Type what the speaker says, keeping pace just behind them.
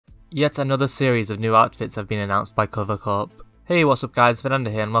Yet another series of new outfits have been announced by Cover Corp. Hey, what's up guys,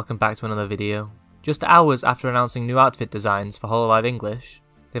 venandr here and welcome back to another video. Just hours after announcing new outfit designs for HOLOLIVE English,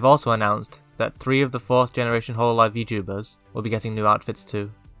 they've also announced that 3 of the 4th generation HOLOLIVE VTubers will be getting new outfits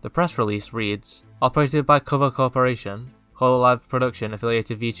too. The press release reads, operated by Cover Corporation, HOLOLIVE production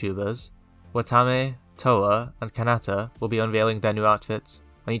affiliated VTubers, Watame, Towa, and Kanata will be unveiling their new outfits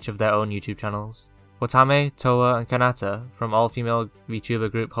on each of their own YouTube channels. Watame, Towa, and Kanata from all-female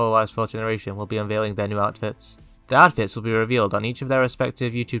VTuber group HOLOLIVE's 4th generation will be unveiling their new outfits. The outfits will be revealed on each of their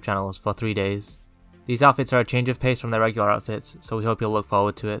respective YouTube channels for 3 days. These outfits are a change of pace from their regular outfits, so we hope you'll look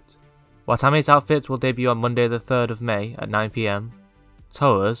forward to it. Watame's outfit will debut on Monday the 3rd of May at 9 PM,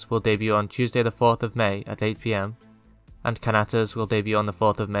 Towa's will debut on Tuesday the 4th of May at 8 PM, and Kanata's will debut on the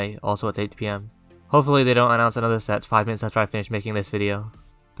 4th of May, also at 8 PM. Hopefully they don't announce another set 5 minutes after I finish making this video.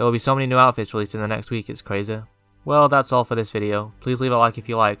 There will be so many new outfits released in the next week, it's crazy. Well, that's all for this video. Please leave a like if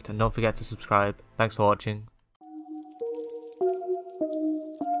you liked, and don't forget to subscribe. Thanks for watching.